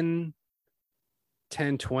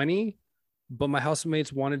 10:20, but my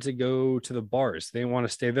housemates wanted to go to the bars. They didn't want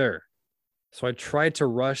to stay there. So I tried to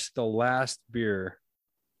rush the last beer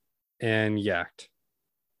and yacked.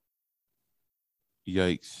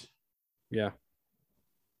 Yikes. Yeah.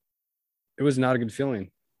 It was not a good feeling.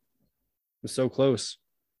 It was so close.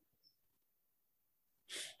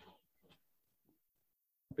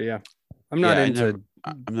 But yeah, I'm not into.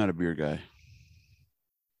 I'm not a beer guy.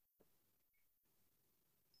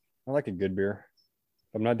 I like a good beer.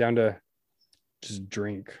 I'm not down to just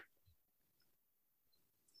drink.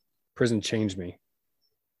 Prison changed me.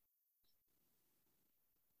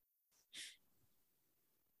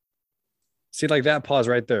 See, like that pause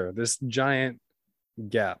right there, this giant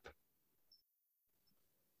gap.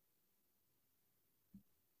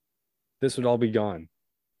 This would all be gone,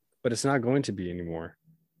 but it's not going to be anymore.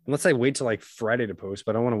 Unless I wait till like Friday to post,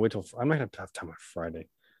 but I don't want to wait till I'm not going to have time on Friday.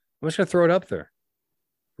 I'm just going to throw it up there.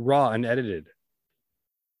 Raw, unedited.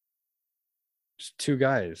 Just two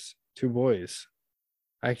guys, two boys.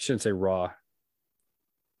 I shouldn't say raw.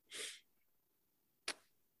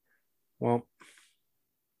 Well,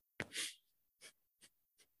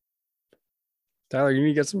 Tyler, you need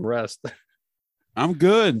to get some rest. I'm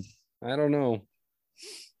good. I don't know.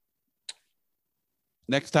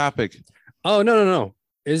 Next topic. Oh, no.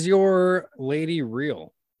 Is your lady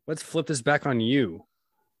real? Let's flip this back on you,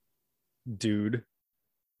 dude.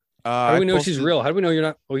 How do we know she's real? How do we know you're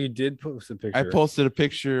not? Oh, you did post a picture. I posted a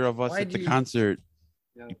picture of us at the concert.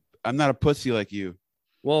 Yeah. I'm not a pussy like you.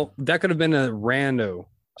 Well, that could have been a rando.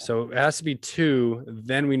 So it has to be two.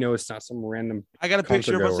 Then we know it's not some random. I got a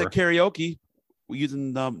picture of us at karaoke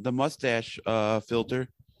using the mustache filter.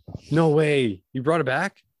 No way. You brought it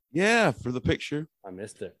back? Yeah, for the picture. I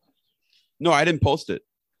missed it. No, I didn't post it.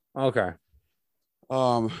 Okay.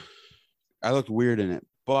 I looked weird in it,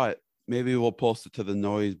 but maybe we'll post it to the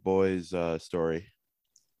Noise Boys story.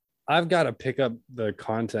 I've got to pick up the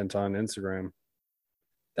content on Instagram.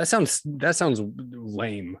 That sounds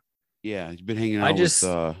lame. Yeah, he's been hanging out with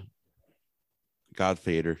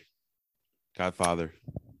Godfather.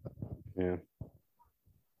 Yeah.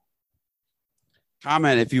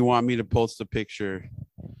 Comment if you want me to post a picture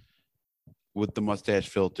with the mustache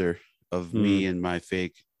filter of me and my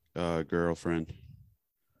fake girlfriend.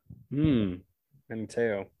 And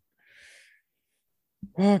Teo.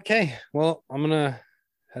 Okay. Well, I'm gonna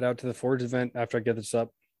head out to the Forge event after I get this up.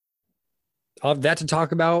 I'll have that to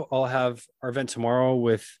talk about. I'll have our event tomorrow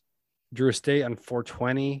with Drew Estate on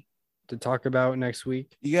 420 to talk about next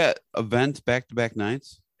week. You got events back-to-back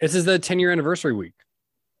nights? This is the 10-year anniversary week.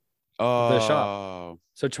 Oh. The shop.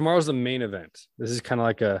 So tomorrow's the main event. This is kind of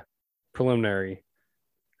like a preliminary.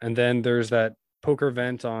 And then there's that poker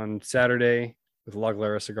event on Saturday with La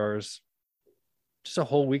Galera cigars. Just a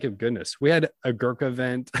whole week of goodness. We had a Gurkha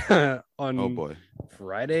event on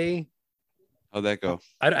Friday. How'd that go?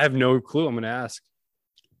 I have no clue. I'm going to ask.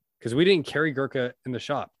 Because we didn't carry Gurkha in the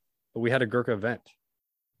shop, but we had a Gurkha event.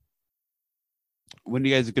 When are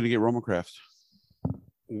you guys going to get Romacraft?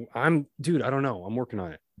 Dude, I don't know. I'm working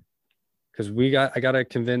on it. Because I got to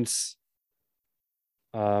convince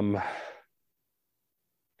probably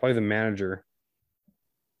the manager.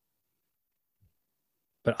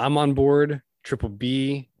 But I'm on board. Triple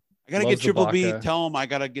B. I gotta get Triple B. Tell him I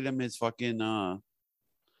gotta get him his fucking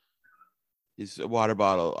his water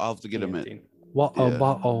bottle. I'll have to get him it.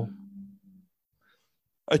 Bottle.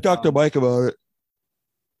 I talked to Mike about it.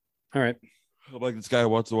 All right. I'm like, this guy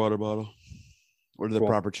wants the water bottle. What are the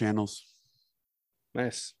proper channels?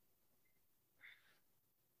 Nice.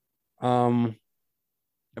 I've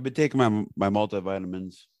been taking my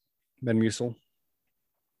multivitamins. Metamucil.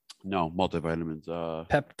 No, multivitamins.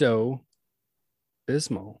 Pepto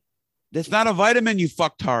Bismol. That's not a vitamin, you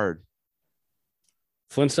fucktard.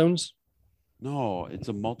 Flintstones? No, it's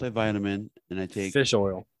a multivitamin, and I take fish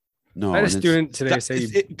oil. No, I had a student today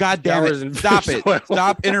say, God damn it, stop it.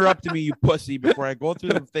 Stop interrupting me, you pussy, before I go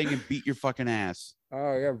through the thing and beat your fucking ass.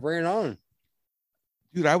 Oh, yeah, bring it on.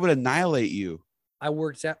 Dude, I would annihilate you. I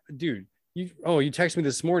worked out. Dude, you texted me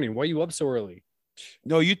this morning. Why are you up so early?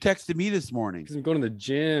 No, you texted me this morning. Because I'm going to the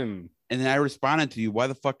gym. And then I responded to you. Why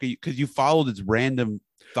the fuck are you? Because you followed this random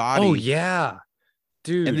thought. Oh, yeah.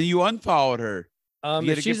 Dude. And then you unfollowed her. You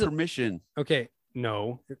had to get permission. Okay.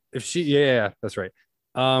 No. If she, that's right.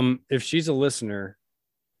 If she's a listener,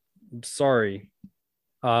 I'm sorry.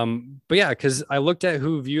 But yeah, because I looked at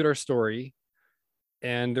who viewed our story,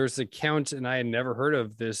 and there's an account, and I had never heard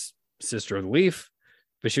of this Sister of the Leaf,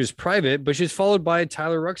 but she was private, but she's followed by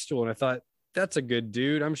Tyler Ruckstuhl. And I thought, that's a good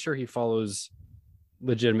dude. I'm sure he follows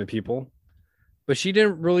legitimate people. But she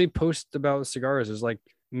didn't really post about cigars. It was like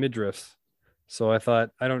midriff. So I thought,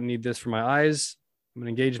 I don't need this for my eyes. I'm an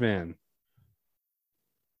engaged man.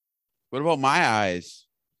 What about my eyes?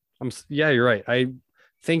 Yeah, you're right. I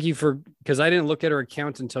thank you for because I didn't look at her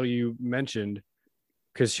account until you mentioned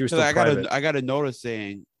because she was still private. I got a notice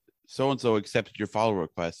saying so and so accepted your follow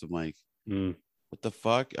request. I'm like, what the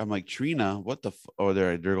fuck? I'm like, Trina, what the oh,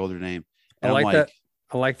 there goes her name. And I'm like that.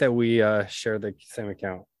 I like that we share the same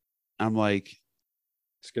account. I'm like,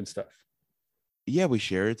 it's good stuff. Yeah, we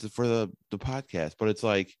share it. It's for the podcast, but it's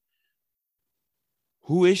like,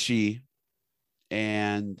 who is she?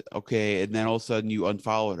 And okay, and then all of a sudden you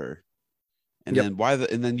unfollowed her. And then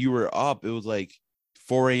and then you were up. It was like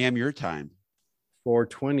 4 a.m. your time.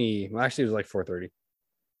 4:20. Well, actually, it was like 4:30.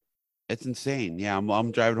 It's insane. Yeah,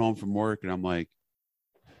 I'm driving home from work and I'm like,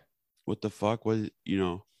 what the fuck was you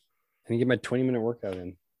know? And get my 20-minute workout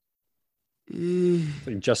in.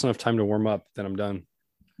 Like just enough time to warm up, then I'm done.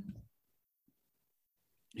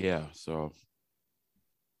 Yeah, so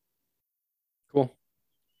cool.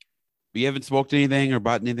 You haven't smoked anything or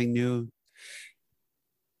bought anything new?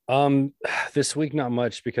 This week not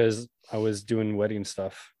much because I was doing wedding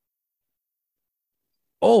stuff.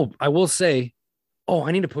 Oh, I will say,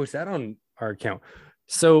 I need to post that on our account.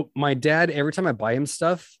 So my dad, every time I buy him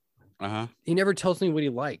stuff, he never tells me what he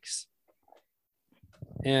likes.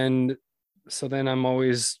 And so then I'm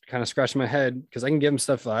always kind of scratching my head because I can give him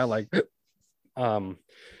stuff that I like.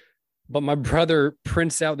 But my brother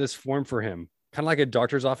prints out this form for him, kind of like a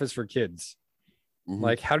doctor's office for kids. Mm-hmm.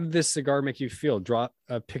 Like, how did this cigar make you feel? Draw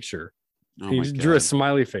a picture. He drew a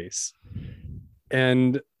smiley face.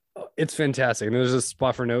 And it's fantastic. And there's a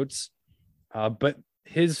spot for notes. But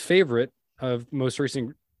his favorite of most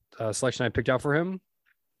recent selection I picked out for him,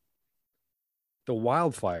 the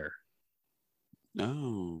Wildfire.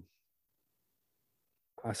 No.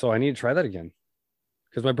 So I need to try that again.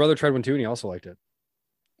 Because my brother tried one too, and he also liked it.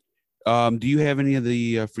 Do you have any of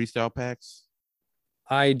the freestyle packs?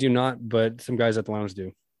 I do not, but some guys at the lounge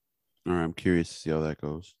do. All right, I'm curious to see how that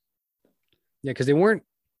goes. Yeah, because the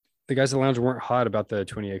guys at the lounge weren't hot about the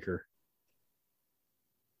 20 acre.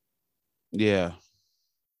 Yeah.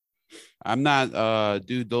 I'm not,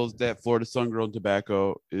 dude, that Florida Sun-Grown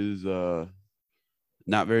tobacco is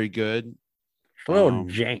not very good. A little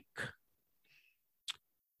jank.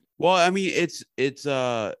 Well, I mean, it's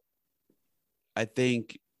I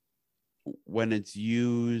think when it's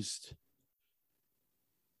used,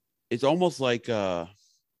 it's almost like you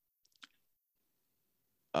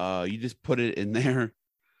just put it in there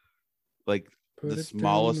like the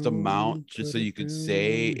smallest amount just so you could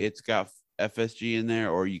say it's got FSG in there,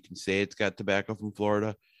 or you can say it's got tobacco from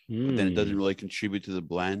Florida, but then it doesn't really contribute to the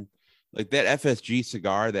blend. Like that FSG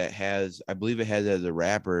cigar that has, I believe it has as a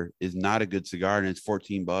wrapper, is not a good cigar, and it's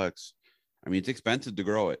 $14. I mean, it's expensive to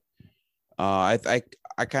grow it. I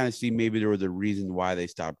kind of see maybe there was a reason why they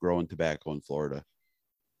stopped growing tobacco in Florida.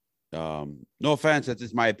 No offense, that's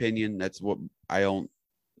just my opinion. That's what I don't.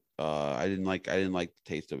 I didn't like the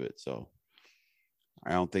taste of it, so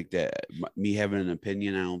I don't think that me having an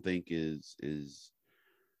opinion, I don't think is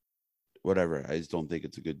whatever. I just don't think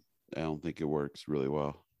it's a good. I don't think it works really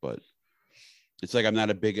well, but. It's like I'm not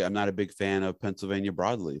a big fan of Pennsylvania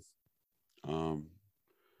broadleaf. I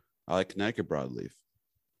like Connecticut broadleaf.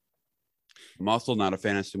 I'm also not a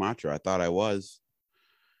fan of Sumatra. I thought I was.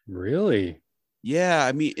 Really? Yeah,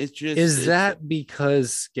 I mean, it's just. Is that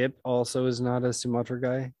because Skip also is not a Sumatra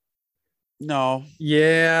guy? No.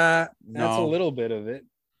 Yeah, that's a little bit of it.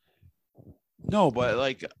 No, but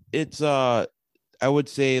like it's I would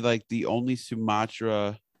say like the only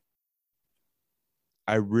Sumatra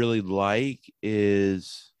I really like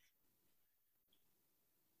is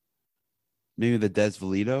maybe the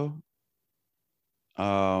Desvalito.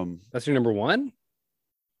 That's your number one?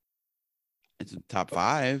 It's a top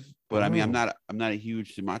 5, but I mean, I'm not a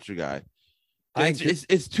huge Sumatra guy.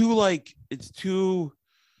 It's too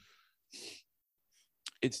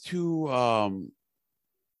it's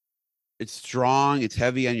strong, it's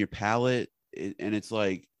heavy on your palate, and it's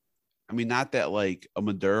like, I mean, not that like a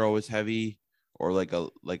Maduro is heavy or like a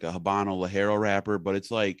Habano Ligero wrapper, but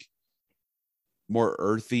it's like more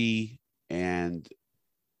earthy, and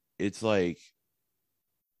it's like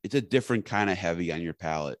it's a different kind of heavy on your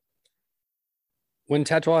palate. When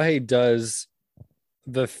Tatuaje does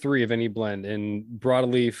the 3 of any blend in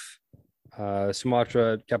broadleaf,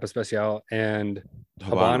 Sumatra, Capa Especial, and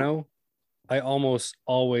Habano, I almost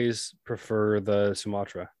always prefer the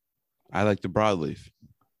Sumatra. I like the broadleaf.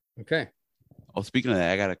 Okay. Oh, speaking of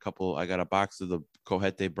that, I got a box of the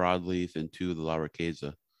Cojete broadleaf and 2 of the La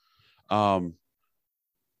Riqueza.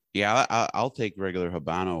 Yeah, I'll take regular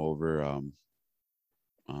Habano over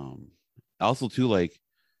also too, like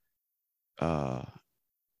uh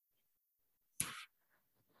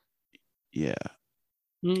yeah.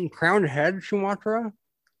 Crowned head Sumatra.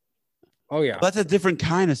 Oh yeah. That's a different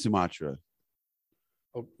kind of Sumatra.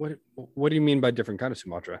 Oh, what do you mean by different kind of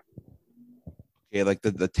Sumatra? Okay, like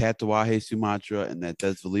the Tatuaje Sumatra and that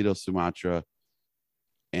Desvalido Sumatra,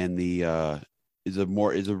 and the is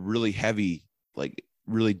a really heavy, like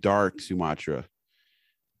really dark Sumatra.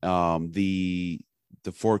 The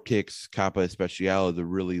Four Kicks Capa Especial is a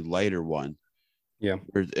really lighter one. Yeah.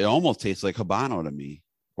 It almost tastes like Habano to me,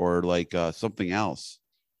 or like something else.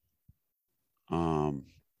 Criollo.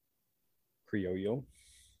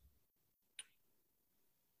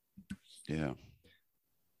 Yeah.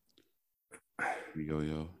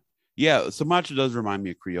 Criollo. Yeah, Sumatra does remind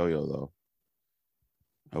me of Criollo, though.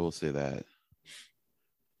 I will say that.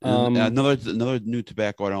 Another new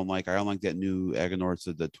tobacco I don't like. I don't like that new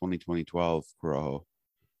Aganorsa, the 2012 Corojo.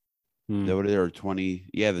 Is that what it is? Or 20?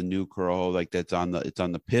 Yeah, the new Corojo, like it's on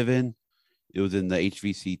the Piven. It was in the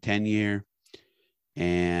HVC 10 year,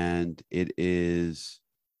 and it is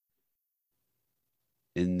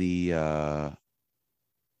in the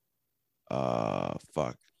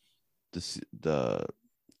fuck the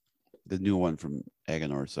new one from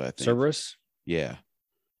Aganorsa, I think. Cerberus. Yeah.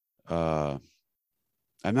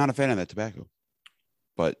 I'm not a fan of that tobacco,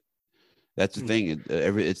 but that's the thing.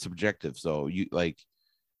 It's subjective. So you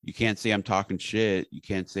can't say I'm talking shit. You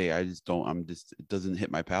can't say I just don't. It doesn't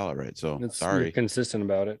hit my palate right. So sorry. You're consistent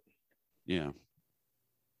about it. Yeah.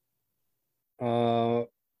 Oh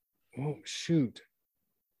shoot.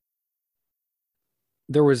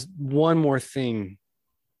 There was one more thing.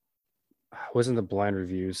 It wasn't the blind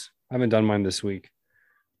reviews. I haven't done mine this week.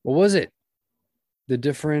 What was it? The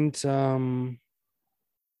different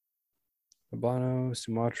Habano,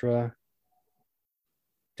 Sumatra.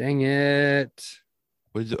 Dang it.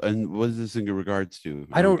 What is this in regards to?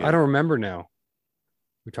 I don't remember now.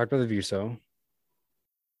 We talked about the Viso.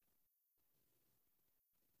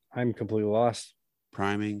 I'm completely lost.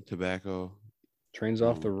 Priming, tobacco. Trains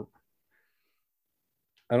off the.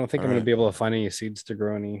 I don't think I'm going to be able to find any seeds to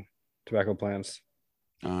grow any tobacco plants.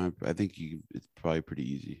 I think it's probably pretty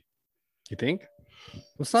easy. You think? Well,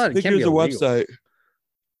 it's not. I think there's a website.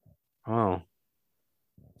 Oh.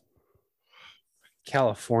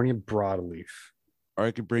 California broadleaf. Or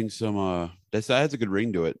I could bring some. That has a good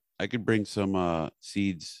ring to it. I could bring some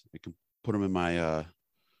seeds. I can put them in my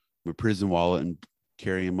prison wallet and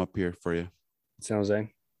carry them up here for you. San Jose.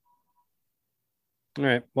 All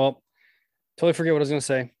right. Well, totally forget what I was going to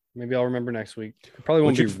say. Maybe I'll remember next week. It probably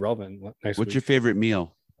won't be relevant next week. What's your favorite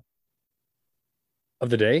meal of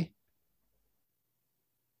the day?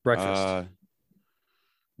 Breakfast.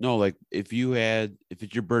 No, like if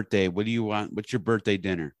it's your birthday, what do you want? What's your birthday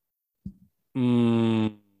dinner?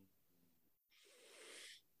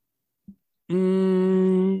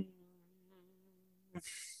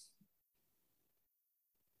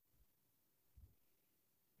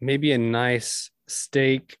 Maybe a nice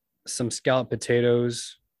steak, some scalloped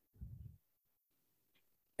potatoes,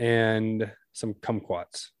 and some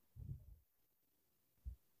kumquats.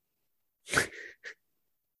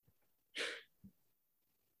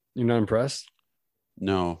 You're not impressed?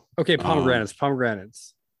 No. Okay, pomegranates.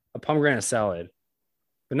 A pomegranate salad,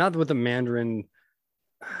 but not with the mandarin.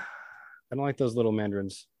 I don't like those little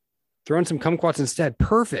mandarins. Throw in some kumquats instead.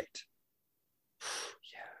 Perfect.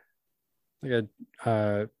 Yeah. Like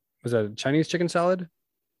was that a Chinese chicken salad?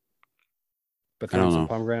 But throw in some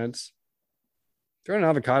pomegranates. Throw in an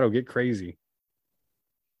avocado. Get crazy.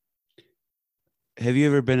 Have you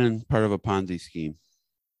ever been in part of a Ponzi scheme?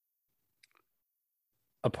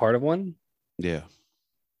 A part of one? Yeah.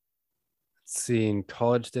 Let's see. In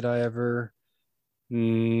college, did I ever?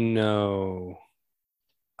 No.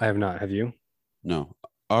 I have not. Have you? No.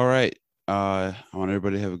 All right. I want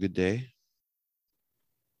everybody to have a good day.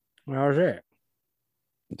 How's it?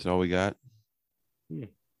 That's all we got. New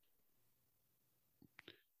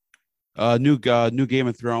Game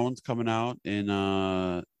of Thrones coming out in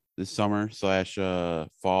this summer /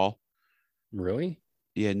 fall. Really?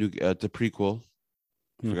 Yeah, it's a prequel.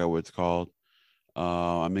 I forgot what it's called.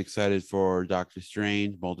 I'm excited for Doctor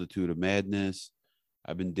Strange, Multitude of Madness.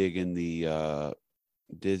 I've been digging the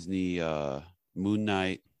Disney Moon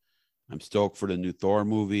Knight. I'm stoked for the new Thor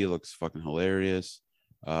movie. It looks fucking hilarious.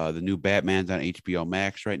 The new Batman's on HBO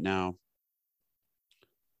Max right now.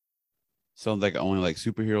 Sounds like only like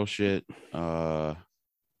superhero shit.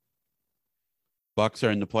 Bucks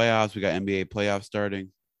are in the playoffs. We got NBA playoffs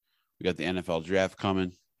starting. We got the NFL draft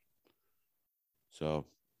coming. So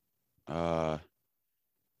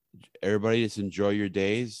Everybody just enjoy your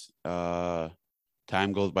days. Time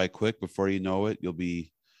goes by quick. Before you know it, you'll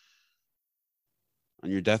be on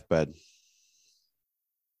your deathbed.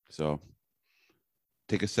 So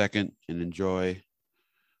take a second and enjoy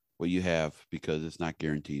what you have, because it's not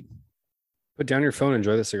guaranteed. Put down your phone,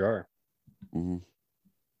 enjoy the cigar. Mm-hmm.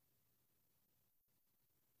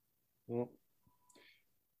 Well,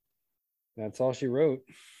 that's all she wrote.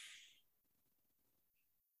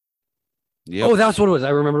 Yep. Oh, that's what it was. I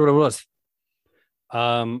remember what it was.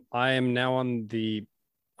 I am now on the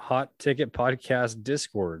Hot Ticket Podcast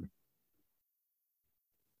Discord.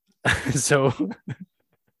 So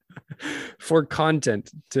for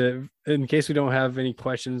content, in case we don't have any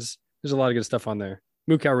questions, there's a lot of good stuff on there.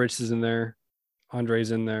 Mookow Rich is in there.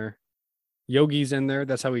 Andre's in there. Yogi's in there.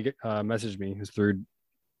 That's how he messaged me, is through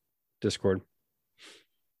Discord.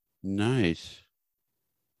 Nice.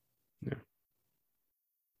 Yeah.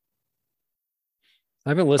 I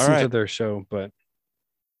haven't listened to their show, but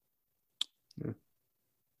yeah.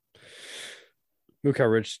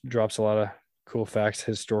 Mookow Rich drops a lot of cool facts,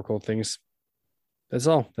 historical things. That's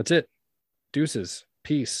all. That's it. Deuces.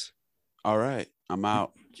 Peace. All right. I'm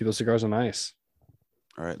out. Keep those cigars on ice.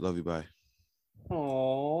 All right. Love you. Bye.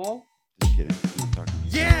 Aww. Just kidding. I'm not talking.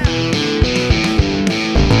 Yeah.